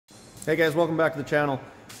Hey guys, welcome back to the channel.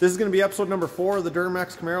 This is going to be episode number 4 of the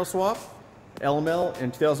Duramax Camaro swap. LML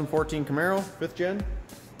and 2014 Camaro, 5th gen.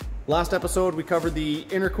 Last episode we covered the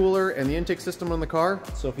intercooler and the intake system on the car.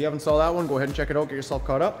 So if you haven't saw that one, go ahead and check it out, get yourself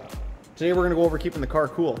caught up. Today we're going to go over keeping the car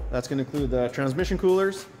cool. That's going to include the transmission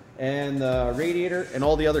coolers and the radiator and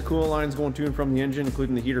all the other coolant lines going to and from the engine,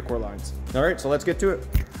 including the heater core lines. Alright, so let's get to it.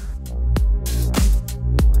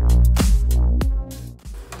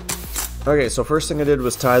 Okay, so first thing I did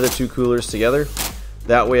was tie the two coolers together.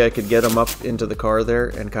 That way I could get them up into the car there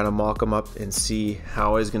and kind of mock them up and see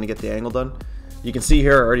how I was going to get the angle done. You can see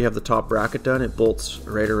here I already have the top bracket done. It bolts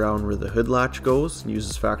right around where the hood latch goes and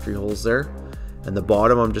uses factory holes there. And the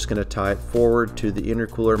bottom I'm just going to tie it forward to the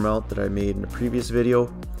intercooler mount that I made in a previous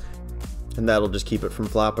video. And that'll just keep it from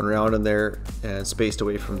flapping around in there and spaced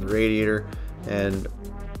away from the radiator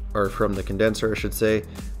or from the condenser I should say,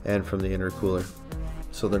 and from the intercooler,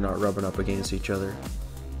 so they're not rubbing up against each other.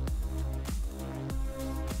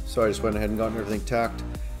 So I just went ahead and got everything tacked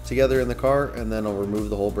together in the car, and then I'll remove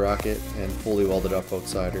the whole bracket and fully weld it up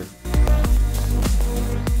outside here.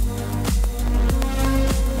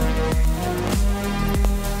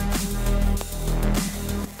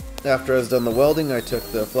 After I was done the welding, I took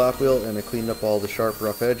the flap wheel and I cleaned up all the sharp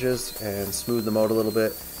rough edges and smoothed them out a little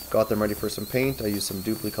bit. Got them ready for some paint. I used some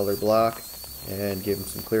duplicolored black and gave them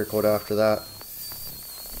some clear coat after that.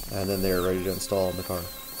 And then they are ready to install in the car.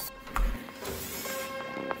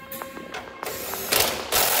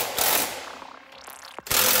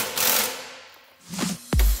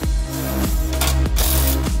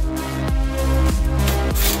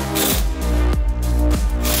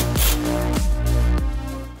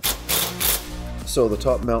 So the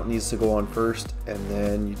top mount needs to go on first, and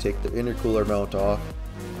then you take the intercooler mount off.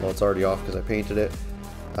 Well, it's already off because I painted it.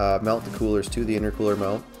 Mount the coolers to the intercooler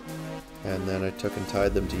mount. And then I took and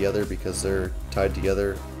tied them together because they're tied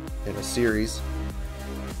together in a series.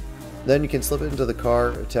 Then you can slip it into the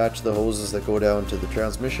car, attach the hoses that go down to the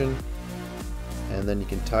transmission, and then you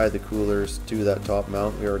can tie the coolers to that top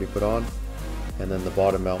mount we already put on, and then the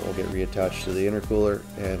bottom mount will get reattached to the intercooler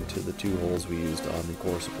and to the two holes we used on the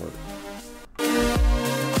core support.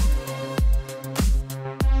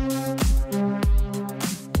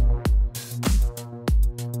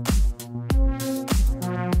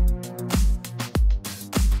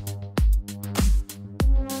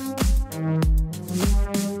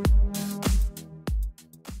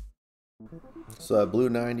 So that blue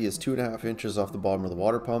 90 is 2.5 inches off the bottom of the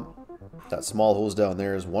water pump. That small hose down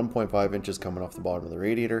there is 1.5 inches coming off the bottom of the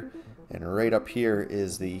radiator. And right up here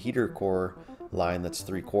is the heater core line that's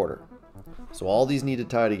 3/4. So all these need to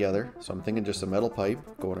tie together. So I'm thinking just a metal pipe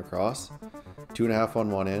going across, 2.5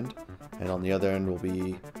 on one end, and on the other end will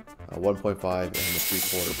be a 1.5 and a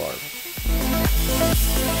 3/4 bar.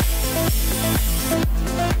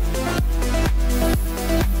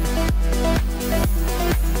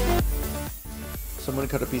 So I'm going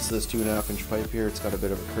to cut a piece of this 2.5 inch pipe here. It's got a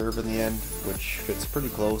bit of a curve in the end, which fits pretty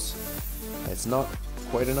close. It's not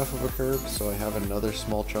quite enough of a curve, so I have another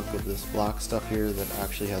small chunk of this black stuff here that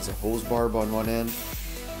actually has a hose barb on one end,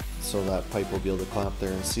 so that pipe will be able to clamp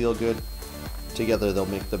there and seal good. Together they'll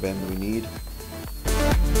make the bend we need.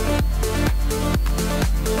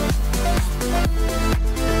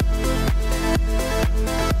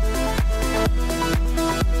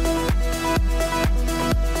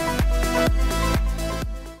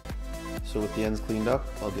 So with the ends cleaned up,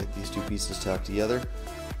 I'll get these two pieces tacked together,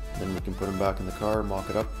 then we can put them back in the car, mock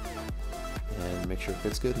it up, and make sure it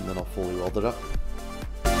fits good, and then I'll fully weld it up.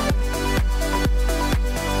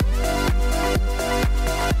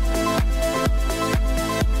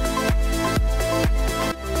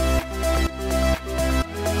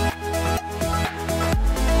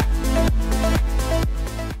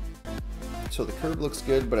 So the curve looks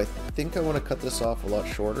good, but I think I want to cut this off a lot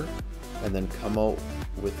shorter and then come out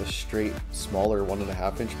with a straight, smaller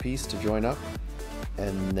 1.5 inch piece to join up,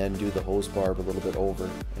 and then do the hose barb a little bit over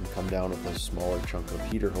and come down with a smaller chunk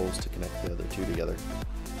of heater hose to connect the other two together.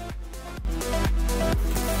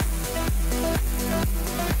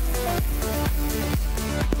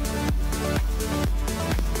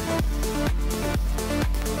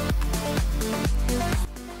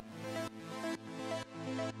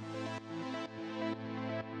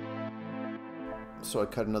 So I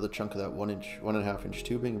cut another chunk of that 1.5 inch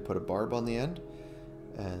tubing and put a barb on the end.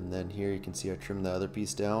 And then here you can see I trimmed the other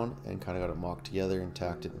piece down and kind of got it mocked together and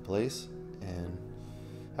tacked it in place. And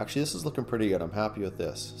actually this is looking pretty good. I'm happy with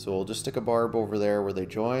this. So we'll just stick a barb over there where they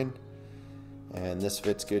join. And this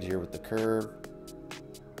fits good here with the curve.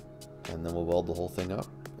 And then we'll weld the whole thing up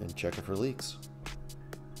and check it for leaks.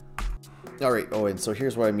 Alright, oh, and so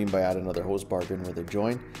here's what I mean by add another hose barb in where they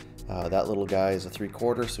join. That little guy is a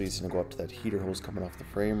 3/4, so he's going to go up to that heater hose coming off the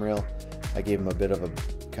frame rail. I gave him a bit of a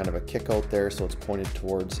kind of a kick out there, so it's pointed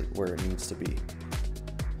towards where it needs to be.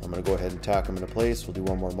 I'm going to go ahead and tack him into place. We'll do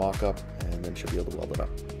one more mock-up, and then should be able to weld it up.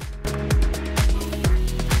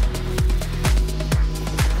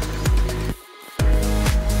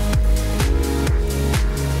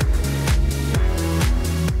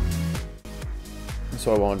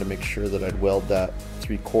 So I wanted to make sure that I'd weld that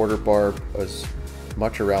 3/4 bar as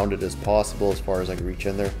much around it as possible as far as I can reach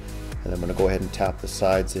in there. And I'm going to go ahead and tap the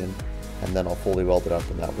sides in, and then I'll fully weld it up,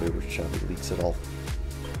 and that way we're showing the leaks at all.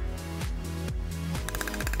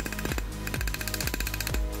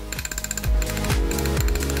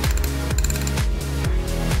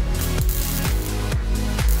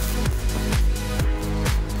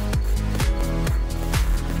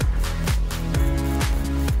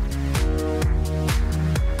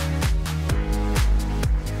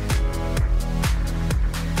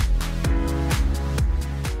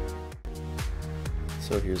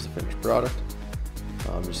 So here's the finished product.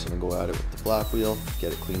 I'm just going to go at it with the flap wheel,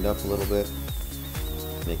 get it cleaned up a little bit,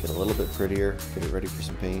 make it a little bit prettier, get it ready for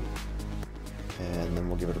some paint, and then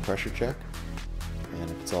we'll give it a pressure check. And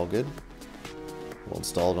if it's all good, we'll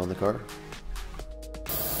install it on the car.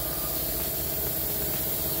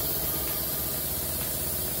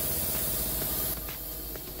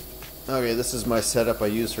 Okay, this is my setup I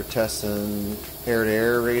use for testing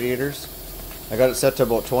air-to-air radiators. I got it set to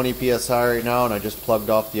about 20 psi right now, and I just plugged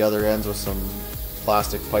off the other ends with some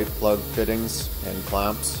plastic pipe plug fittings and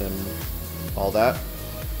clamps and all that,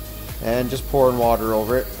 and just pouring water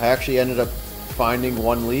over it. I actually ended up finding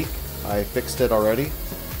one leak. I fixed it already,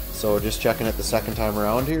 so just checking it the second time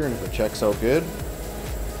around here, and if it checks out good,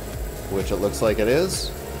 which it looks like it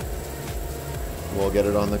is, we'll get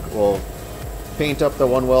it on the, we'll paint up the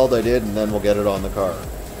one weld I did, and then we'll get it on the car.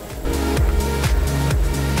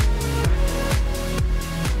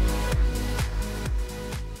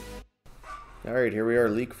 Alright, here we are,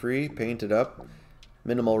 leak-free, painted up,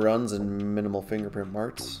 minimal runs and minimal fingerprint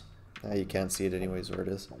marks. You can't see it anyways where it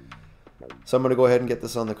is. So I'm going to go ahead and get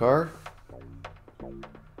this on the car.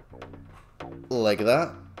 Like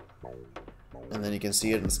that. And then you can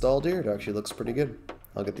see it installed here. It actually looks pretty good.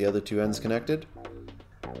 I'll get the other two ends connected,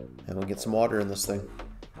 and we'll get some water in this thing.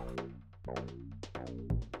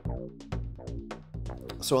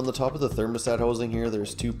 So on the top of the thermostat housing here,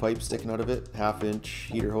 there's two pipes sticking out of it, 1/2 inch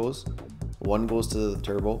heater hose. One goes to the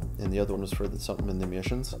turbo, and the other one is for something in the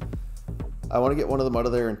emissions. I want to get one of them out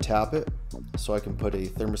of there and tap it, so I can put a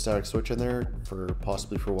thermostatic switch in there for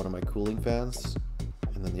possibly for one of my cooling fans.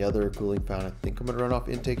 And then the other cooling fan, I think I'm going to run off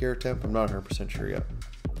intake air temp. I'm not 100% sure yet.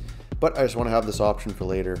 But I just want to have this option for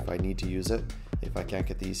later if I need to use it, if I can't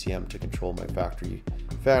get the ECM to control my factory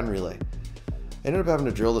fan relay. I ended up having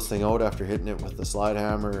to drill this thing out after hitting it with the slide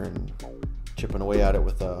hammer and chipping away at it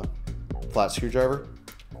with a flat screwdriver.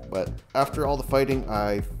 But after all the fighting,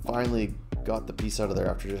 I finally got the piece out of there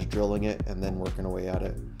after just drilling it and then working away at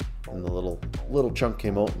it. And the little chunk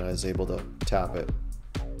came out, and I was able to tap it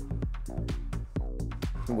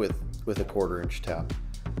with a 1/4 inch tap.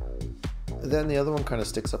 Then the other one kind of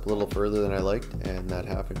sticks up a little further than I liked, and that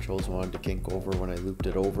 1/2 inch hose wanted to kink over when I looped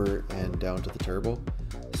it over and down to the turbo.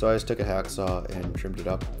 So I just took a hacksaw and trimmed it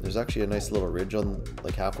up. There's actually a nice little ridge on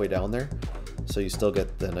like halfway down there, so you still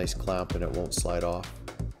get the nice clamp and it won't slide off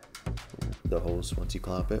the hose once you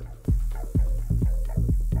clamp it.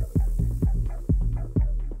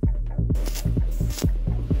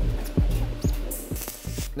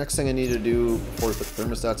 Next thing I need to do before we put the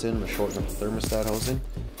thermostats in is shorten up the thermostat housing.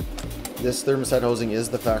 This thermostat housing is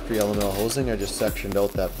the factory LML housing. I just sectioned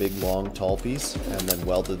out that big long tall piece and then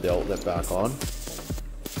welded the outlet back on.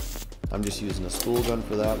 I'm just using a spool gun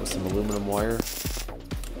for that with some aluminum wire.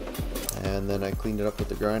 And then I cleaned it up with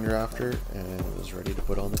the grinder after, and it was ready to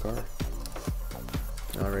put on the car.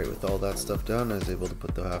 Alright, with all that stuff done, I was able to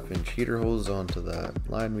put the 1/2 inch heater hose onto that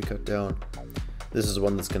line we cut down. This is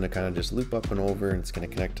one that's going to kind of just loop up and over, and it's going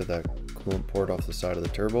to connect to that coolant port off the side of the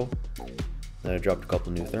turbo. Then I dropped a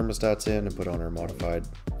couple new thermostats in and put on our modified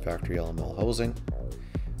factory LML housing.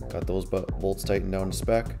 Got those bolts tightened down to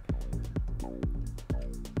spec.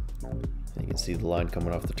 You can see the line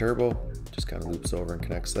coming off the turbo, just kind of loops over and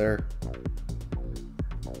connects there.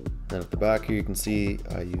 Then at the back here you can see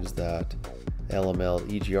I used that LML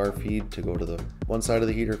EGR feed to go to the one side of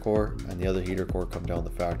the heater core, and the other heater core come down the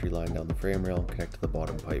factory line down the frame rail and connect to the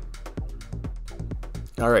bottom pipe.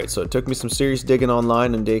 Alright, so it took me some serious digging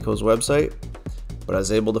online on Dayco's website, but I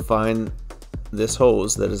was able to find this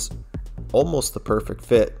hose that is almost the perfect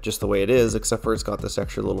fit, just the way it is, except for it's got this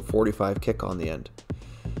extra little 45 kick on the end.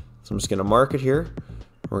 So I'm just going to mark it here.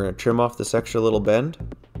 We're going to trim off this extra little bend,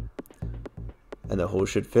 and the hose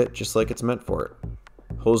should fit just like it's meant for it.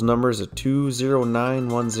 Hose number is a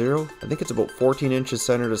 20910. I think it's about 14 inches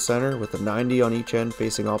center to center with a 90 on each end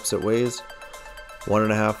facing opposite ways.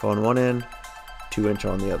 1.5 on one end, 2 inch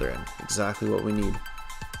on the other end. Exactly what we need.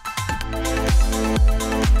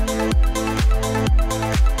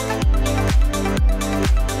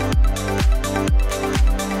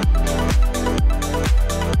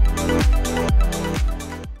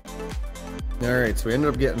 Alright, so we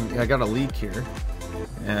ended up getting, I got a leak here,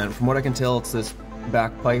 and from what I can tell it's this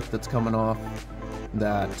back pipe that's coming off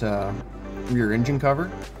that rear engine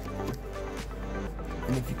cover.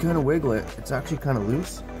 And if you kind of wiggle it, it's actually kind of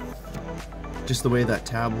loose. Just the way that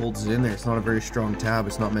tab holds it in there. It's not a very strong tab,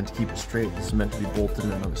 it's not meant to keep it straight. This is meant to be bolted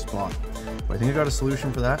in another spot. But I think I got a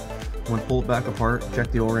solution for that. I'm going to pull it back apart,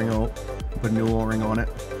 check the O-ring out, put a new O-ring on it,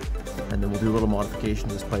 and then we'll do a little modification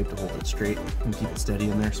to this pipe to hold it straight and keep it steady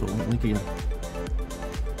in there so it won't leak again.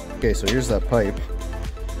 Okay, so here's that pipe,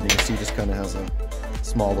 and you can see this kind of has a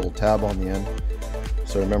small little tab on the end.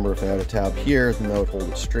 So remember, if I had a tab here, then that would hold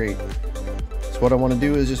it straight. So what I want to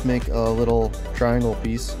do is just make a little triangle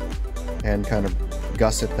piece and kind of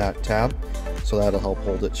gusset that tab, so that'll help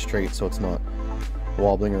hold it straight so it's not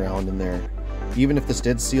wobbling around in there. Even if this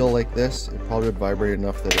did seal like this, it probably would vibrate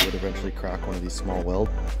enough that it would eventually crack one of these small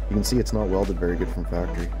welds. You can see it's not welded very good from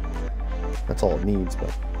factory. That's all it needs,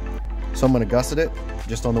 but... So I'm going to gusset it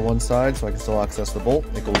just on the one side so I can still access the bolt.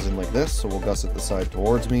 It goes in like this, so we'll gusset the side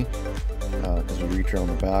towards me because we reach around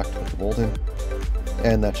the back to put the bolt in.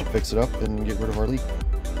 And that should fix it up and get rid of our leak.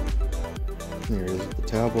 There it is, the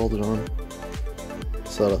tab welded on.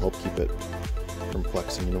 So that'll help keep it from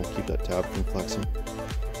flexing, you know, keep that tab from flexing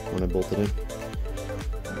when I bolt it in.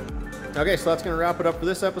 Okay, so that's going to wrap it up for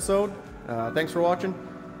this episode. Thanks for watching.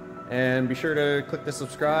 And be sure to click the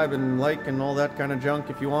subscribe and like and all that kind of junk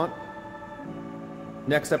if you want.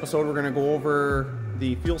 Next episode, we're going to go over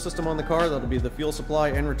the fuel system on the car. That'll be the fuel supply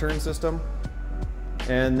and return system.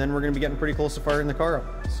 And then we're going to be getting pretty close to firing the car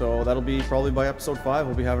up. So that'll be probably by episode 5,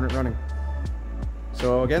 we'll be having it running.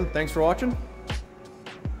 So again, thanks for watching.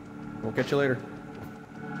 We'll catch you later.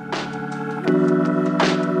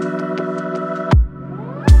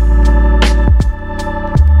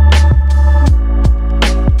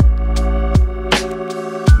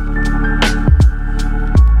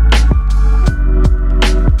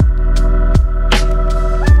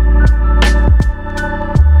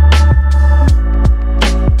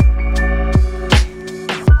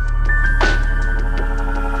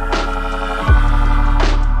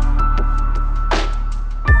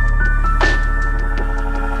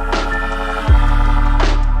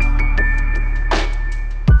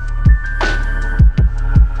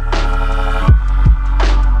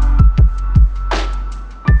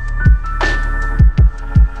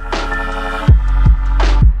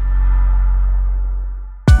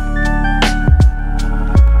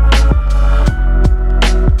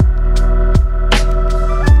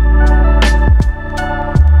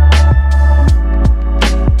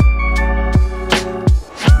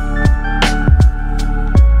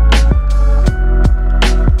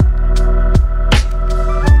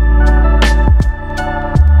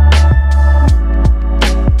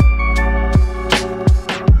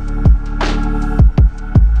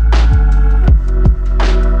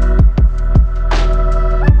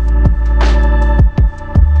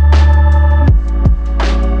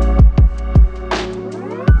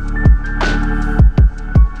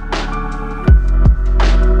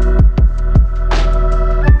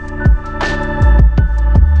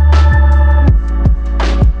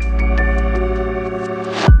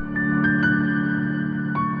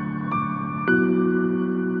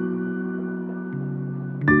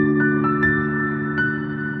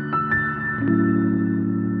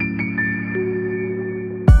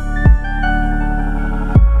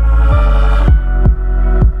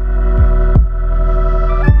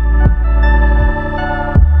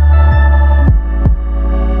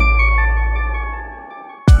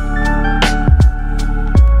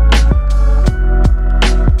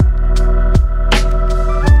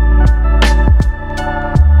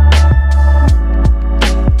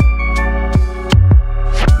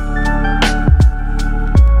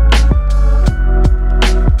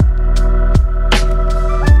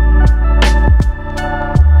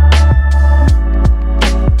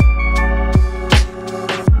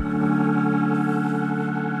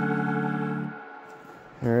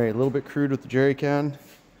 Alright, a little bit crude with the jerry can.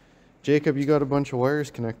 Jacob, you got a bunch of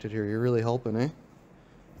wires connected here. You're really helping, eh?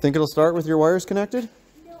 Think it'll start with your wires connected?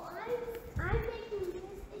 No, I'm making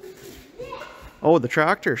this into this. Oh, the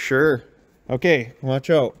tractor, sure. Okay,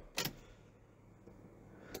 watch out.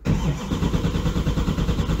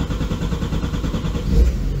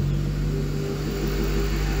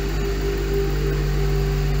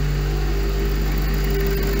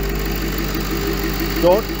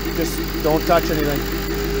 Don't touch anything.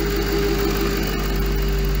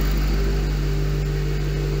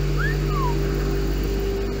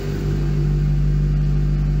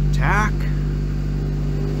 Tack.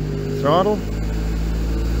 Throttle.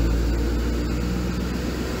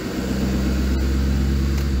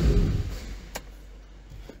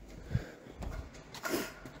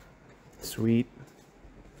 Sweet.